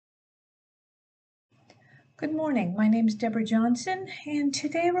Good morning. My name is Deborah Johnson, and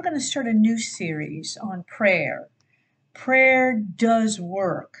today we're going to start a new series on prayer. Prayer does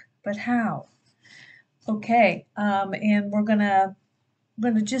work, but how? Okay, and we're gonna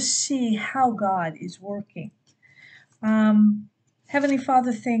just see how God is working. Heavenly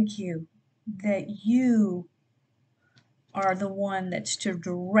Father, thank you that you are the one that's to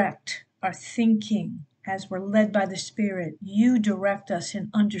direct our thinking as we're led by the Spirit. You direct us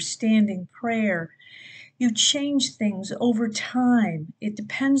in understanding prayer. You change things over time. It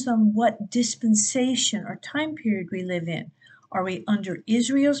depends on what dispensation or time period we live in. Are we under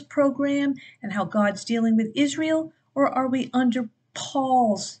Israel's program and how God's dealing with Israel, or are we under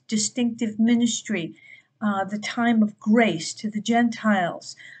Paul's distinctive ministry, the time of grace to the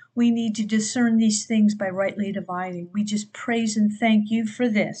Gentiles? We need to discern these things by rightly dividing. We just praise and thank you for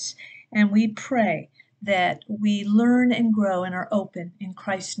this, and we pray that we learn and grow and are open in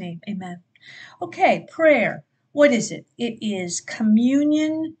Christ's name. Amen. Okay, prayer. What is it? It is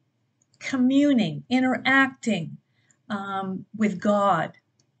communion, communing, interacting with God.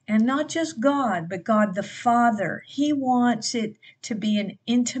 And not just God, but God the Father. He wants it to be an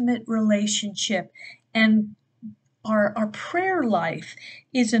intimate relationship. And our prayer life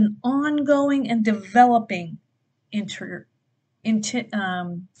is an ongoing and developing intimate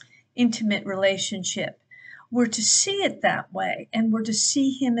relationship. We're to see it that way, and we're to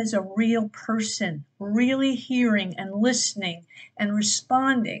see him as a real person, really hearing and listening and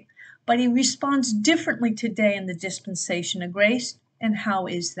responding. But he responds differently today in the dispensation of grace. And how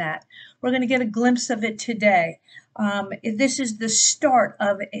is that? We're going to get a glimpse of it today. This is the start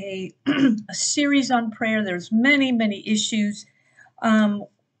of a series on prayer. There's many, many issues.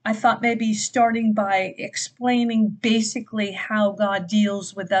 I thought maybe starting by explaining basically how God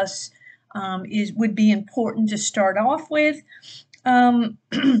deals with us would be important to start off with. And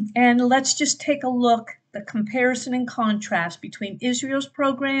let's just take a look, the comparison and contrast between Israel's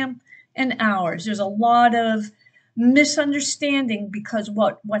program and ours. There's a lot of misunderstanding because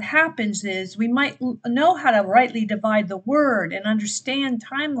what happens is we might know how to rightly divide the word and understand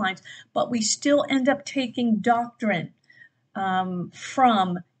timelines, but we still end up taking doctrine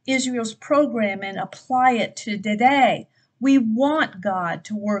from Israel's program and apply it to today. We want God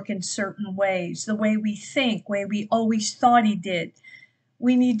to work in certain ways, the way we think, way we always thought he did.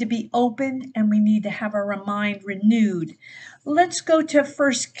 We need to be open and we need to have our mind renewed. Let's go to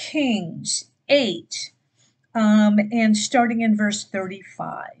 1 Kings 8 and starting in verse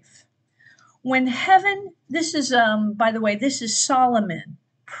 35. When heaven, this is, by the way, this is Solomon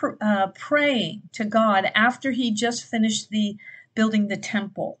praying to God after he just finished building the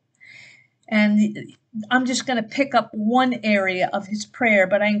temple. And I'm just going to pick up one area of his prayer,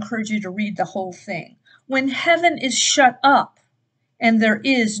 but I encourage you to read the whole thing. When heaven is shut up and there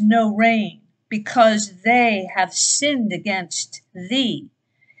is no rain, because they have sinned against thee,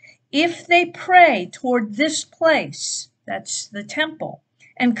 if they pray toward this place, that's the temple,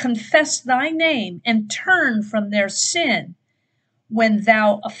 and confess thy name and turn from their sin when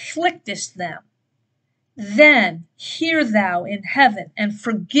thou afflictest them, then hear thou in heaven and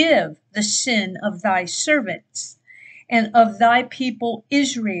forgive the sin of thy servants and of thy people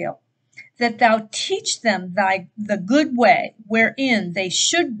Israel, that thou teach them the good way wherein they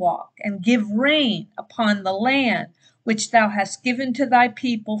should walk, and give rain upon the land which thou hast given to thy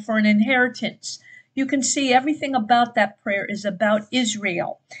people for an inheritance. You can see everything about that prayer is about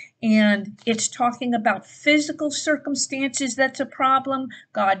Israel. And it's talking about physical circumstances that's a problem.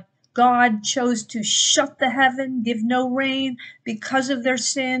 God chose to shut the heaven, give no rain because of their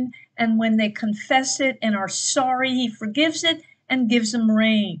sin. And when they confess it and are sorry, he forgives it and gives them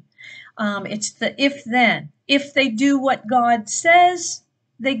rain. It's the if then. If they do what God says,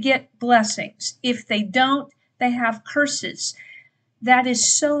 they get blessings. If they don't, they have curses. That is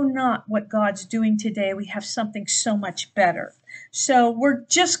so not what God's doing today. We have something so much better. So we're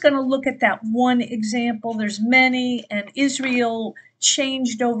just going to look at that one example. There's many, and Israel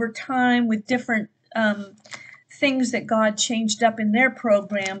changed over time with different things that God changed up in their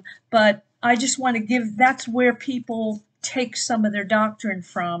program. But I just want to give, that's where people take some of their doctrine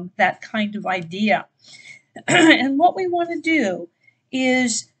from, that kind of idea. And what we want to do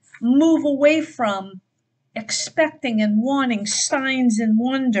is move away from expecting and wanting signs and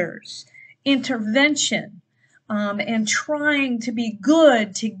wonders, intervention, and trying to be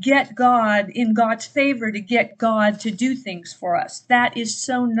good to get God in God's favor, to get God to do things for us. That is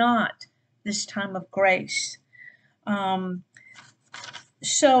so not this time of grace.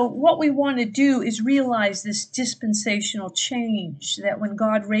 So what we want to do is realize this dispensational change, that when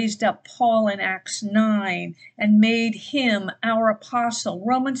God raised up Paul in Acts 9 and made him our apostle,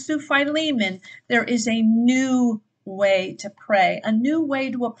 Romans through Philemon, there is a new way to pray, a new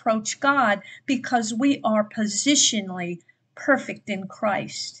way to approach God, because we are positionally perfect in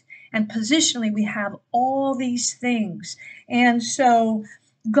Christ. And positionally, we have all these things. And so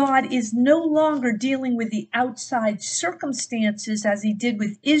God is no longer dealing with the outside circumstances as he did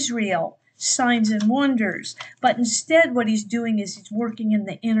with Israel, signs and wonders, but instead what he's doing is he's working in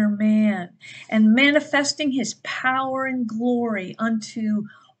the inner man and manifesting his power and glory unto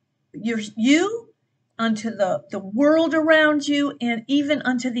you, unto the world around you, and even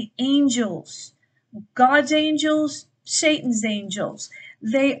unto the angels, God's angels, Satan's angels.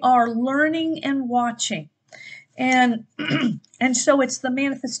 They are learning and watching. And and so it's the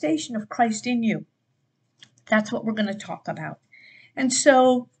manifestation of Christ in you. That's what we're going to talk about. And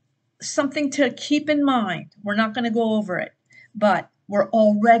so something to keep in mind, we're not going to go over it, but we're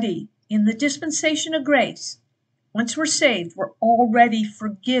already in the dispensation of grace. Once we're saved, we're already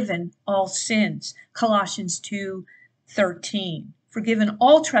forgiven all sins. Colossians 2:13. Forgiven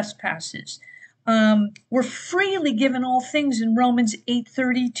all trespasses. We're freely given all things in Romans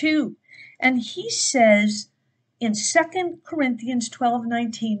 8:32. And he says, in 2 Corinthians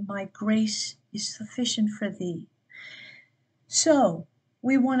 12:19, my grace is sufficient for thee. So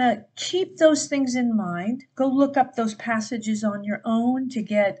we want to keep those things in mind. Go look up those passages on your own to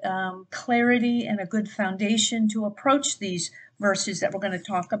get clarity and a good foundation to approach these verses that we're going to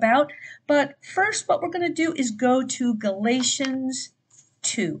talk about. But first, what we're going to do is go to Galatians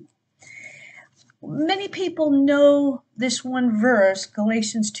 2. Many people know this one verse,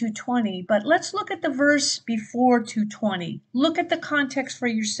 Galatians 2:20, but let's look at the verse before 2:20. Look at the context for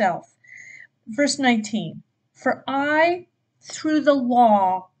yourself. Verse 19, for I, through the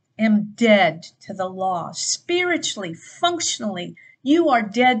law, am dead to the law. Spiritually, functionally, you are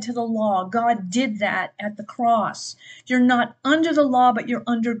dead to the law. God did that at the cross. You're not under the law, but you're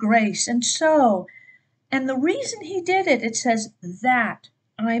under grace. And the reason he did it, it says, that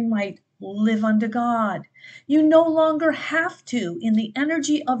I might live unto God. You no longer have to, in the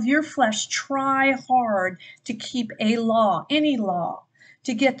energy of your flesh, try hard to keep a law, any law,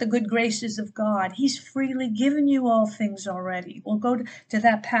 to get the good graces of God. He's freely given you all things already. We'll go to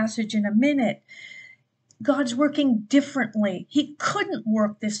that passage in a minute. God's working differently. He couldn't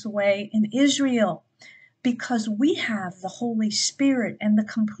work this way in Israel because we have the Holy Spirit and the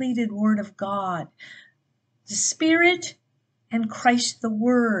completed Word of God. The Spirit and Christ the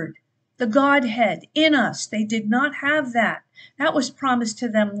Word, the Godhead in us. They did not have that. That was promised to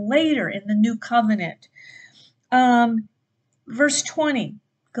them later in the new covenant. Verse 20,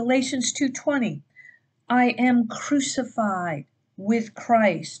 Galatians 2:20, I am crucified with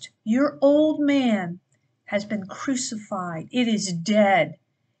Christ. Your old man has been crucified. It is dead.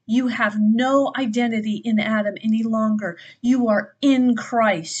 You have no identity in Adam any longer. You are in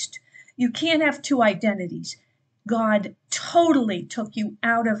Christ. You can't have two identities. God totally took you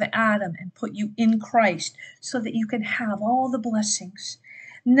out of Adam and put you in Christ so that you can have all the blessings.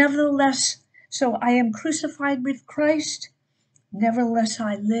 Nevertheless, so I am crucified with Christ. Nevertheless,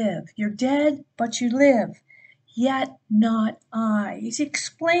 I live. You're dead, but you live. Yet not I. He's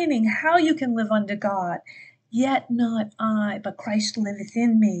explaining how you can live unto God. Yet not I, but Christ liveth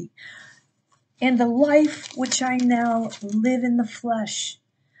in me. And the life which I now live in the flesh,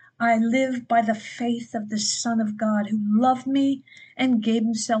 I live by the faith of the Son of God who loved me and gave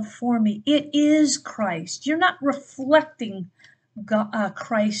himself for me. It is Christ. You're not reflecting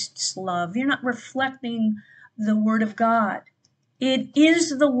Christ's love. You're not reflecting the Word of God. It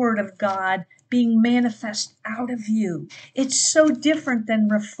is the Word of God being manifest out of you. It's so different than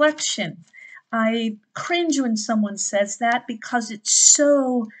reflection. I cringe when someone says that because it's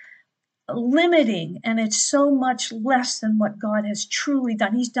so limiting and it's so much less than what God has truly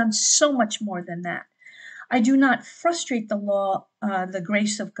done. He's done so much more than that. I do not frustrate the law, the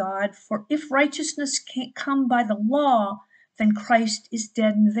grace of God, for if righteousness can't come by the law, then Christ is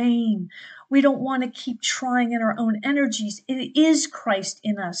dead in vain. We don't want to keep trying in our own energies. It is Christ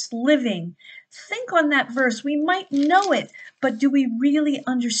in us living. Think on that verse. We might know it, but do we really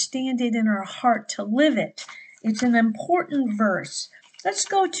understand it in our heart to live it? It's an important verse. Let's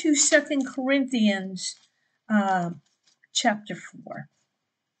go to 2 Corinthians chapter 4.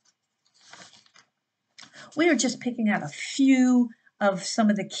 We are just picking out a few of some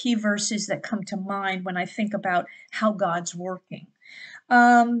of the key verses that come to mind when I think about how God's working.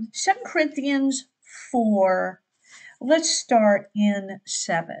 2 Corinthians 4, Let's start in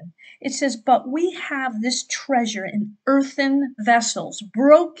 7. It says, but we have this treasure in earthen vessels,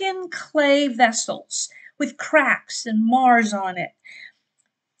 broken clay vessels with cracks and mars on it.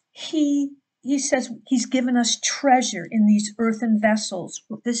 He says he's given us treasure in these earthen vessels.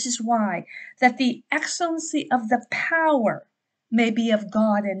 This is why, that the excellency of the power may be of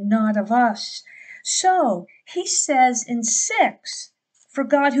God and not of us. So he says in 6, for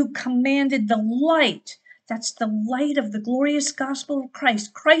God who commanded the light, that's the light of the glorious gospel of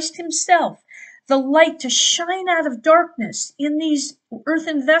Christ, Christ himself, the light to shine out of darkness. In these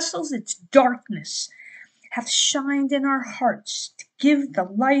earthen vessels, it's darkness, hath shined in our hearts to give the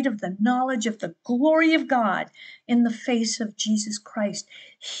light of the knowledge of the glory of God in the face of Jesus Christ.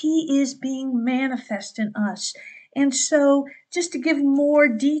 He is being manifest in us. And so, just to give more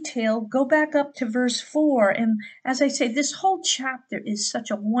detail, go back up to verse 4. And as I say, this whole chapter is such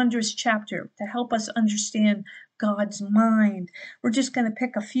a wondrous chapter to help us understand God's mind. We're just going to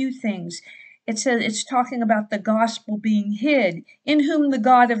pick a few things. It says it's talking about the gospel being hid, in whom the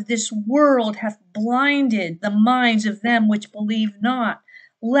God of this world hath blinded the minds of them which believe not,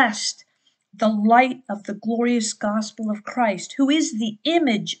 lest the light of the glorious gospel of Christ, who is the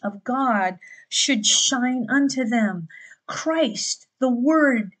image of God, should shine unto them. Christ, the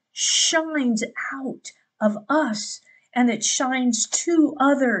word, shines out of us, and it shines to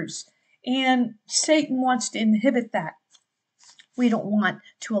others. And Satan wants to inhibit that. We don't want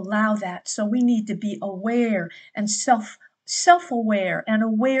to allow that. So we need to be aware and self-aware and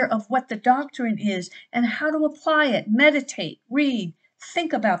aware of what the doctrine is and how to apply it. Meditate, read,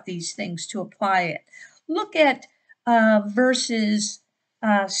 think about these things to apply it. Look at verses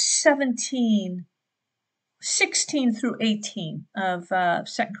 16 through 18 of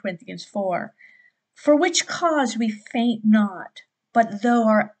 2 Corinthians 4. For which cause we faint not, but though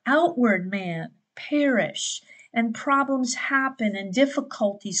our outward man perish, and problems happen and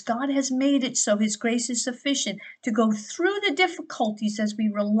difficulties, God has made it so his grace is sufficient to go through the difficulties as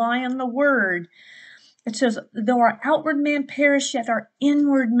we rely on the word. It says, though our outward man perish, yet our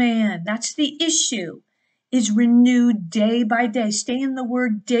inward man, that's the issue, is renewed day by day. Stay in the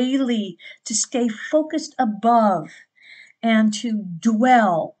word daily, to stay focused above and to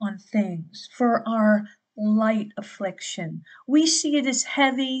dwell on things for our light affliction. We see it as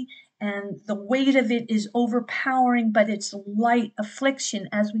heavy and the weight of it is overpowering, but it's light affliction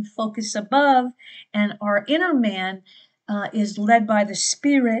as we focus above, and our inner man is led by the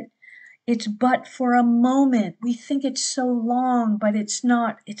Spirit. It's but for a moment. We think it's so long, but it's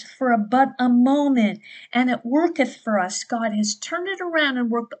not. It's for but a moment, and it worketh for us. God has turned it around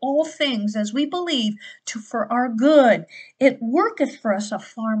and worked all things, as we believe, for our good. It worketh for us a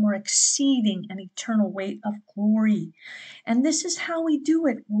far more exceeding and eternal weight of glory. And this is how we do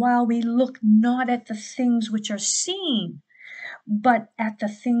it, while we look not at the things which are seen, but at the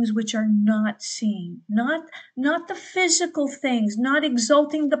things which are not seen, not the physical things, not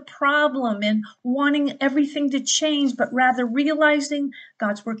exalting the problem and wanting everything to change, but rather realizing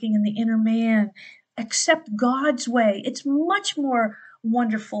God's working in the inner man. Accept God's way. It's much more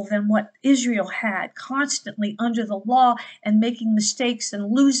wonderful than what Israel had, constantly under the law and making mistakes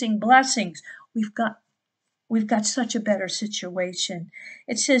and losing blessings. We've got such a better situation.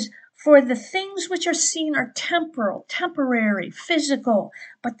 It says, for the things which are seen are temporal, temporary, physical,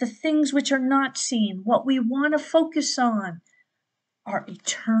 but the things which are not seen, what we want to focus on, are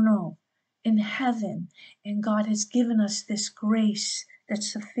eternal in heaven. And God has given us this grace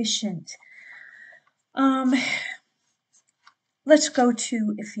that's sufficient. Let's go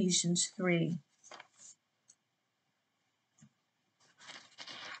to Ephesians 3.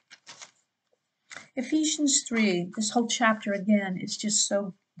 Ephesians 3, this whole chapter again is just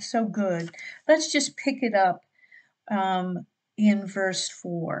so good. Let's just pick it up in verse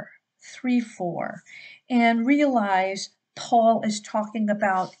 4, 3:4, and realize Paul is talking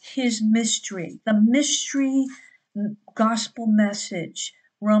about his mystery, the mystery gospel message,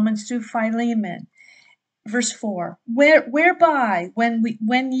 Romans through Philemon. Verse 4, whereby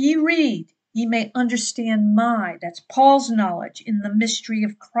when ye read, ye may understand that's Paul's knowledge in the mystery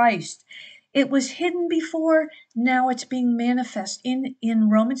of Christ. It was hidden before, now it's being manifest in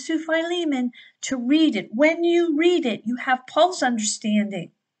Romans through Philemon to read it. When you read it, you have Paul's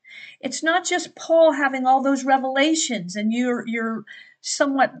understanding. It's not just Paul having all those revelations and you're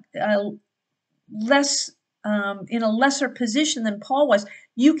somewhat less in a lesser position than Paul was.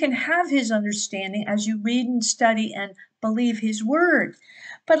 You can have his understanding as you read and study and believe his word.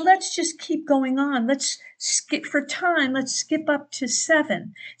 But let's just keep going on. Let's skip up to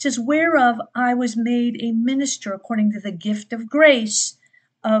 7. It says, whereof I was made a minister according to the gift of grace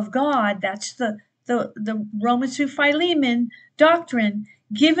of God. That's the the Romans through Philemon doctrine,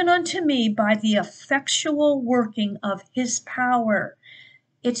 given unto me by the effectual working of his power.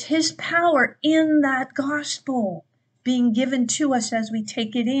 It's his power in that gospel being given to us as we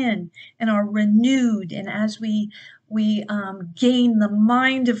take it in and are renewed, and as we gain the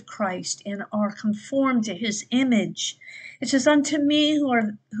mind of Christ and are conformed to his image. It says, unto me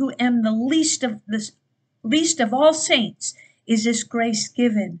who am the least of all saints is this grace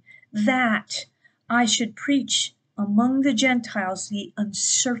given, that I should preach among the Gentiles the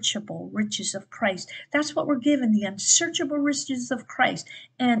unsearchable riches of Christ. That's what we're given, the unsearchable riches of Christ.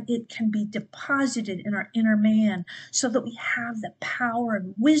 And it can be deposited in our inner man so that we have the power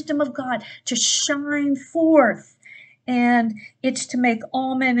and wisdom of God to shine forth. And it's to make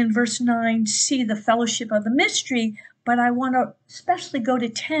all men, in verse 9, see the fellowship of the mystery. But I want to especially go to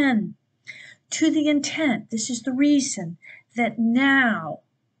 10, to the intent, this is the reason, that now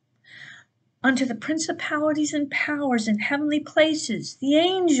unto the principalities and powers in heavenly places, the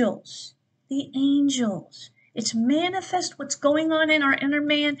angels, it's manifest what's going on in our inner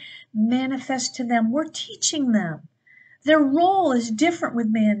man, manifest to them. We're teaching them. Their role is different with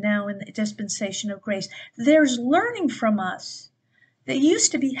man now in the dispensation of grace. There's learning from us. They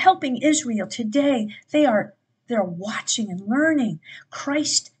used to be helping Israel. Today, they're watching and learning.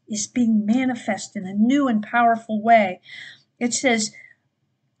 Christ is being manifest in a new and powerful way. It says,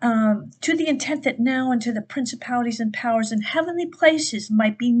 to the intent that now unto the principalities and powers in heavenly places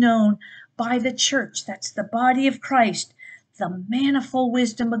might be known by the church, that's the body of Christ, the manifold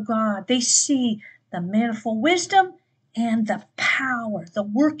wisdom of God. They see the manifold wisdom and the power, the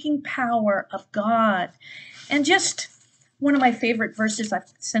working power of God. And just one of my favorite verses,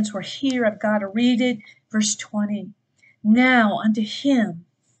 since we're here, I've got to read it, verse 20. Now unto him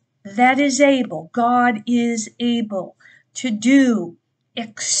that is able, God is able to do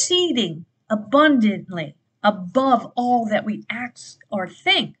exceeding abundantly above all that we ask or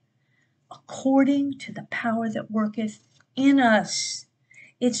think, according to the power that worketh in us.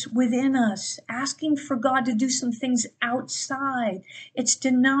 It's within us, asking for God to do some things outside. It's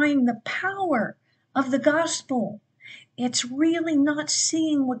denying the power of the gospel. It's really not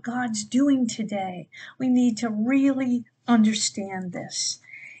seeing what God's doing today. We need to really understand this.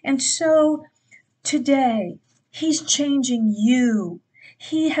 And so today, he's changing you.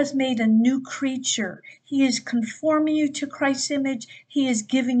 He has made a new creature. He is conforming you to Christ's image. He is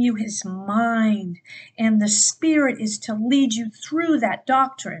giving you his mind. And the Spirit is to lead you through that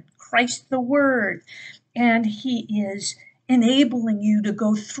doctrine, Christ the Word. And he is enabling you to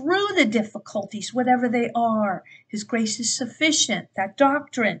go through the difficulties, whatever they are. His grace is sufficient, that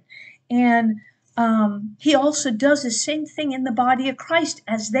doctrine. And he also does the same thing in the body of Christ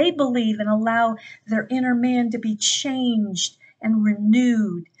as they believe and allow their inner man to be changed and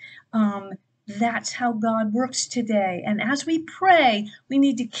renewed. That's how God works today. And as we pray, we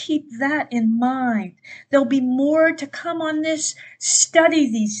need to keep that in mind. There'll be more to come on this. Study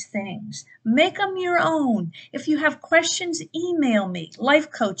these things. Make them your own. If you have questions, email me,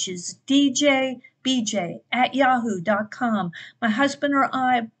 lifecoachesdjbj@yahoo.com. My husband or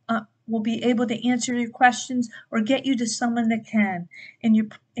I will be able to answer your questions or get you to someone that can.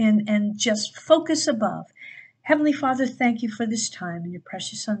 And just focus above. Heavenly Father, thank you for this time in your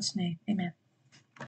precious Son's name. Amen.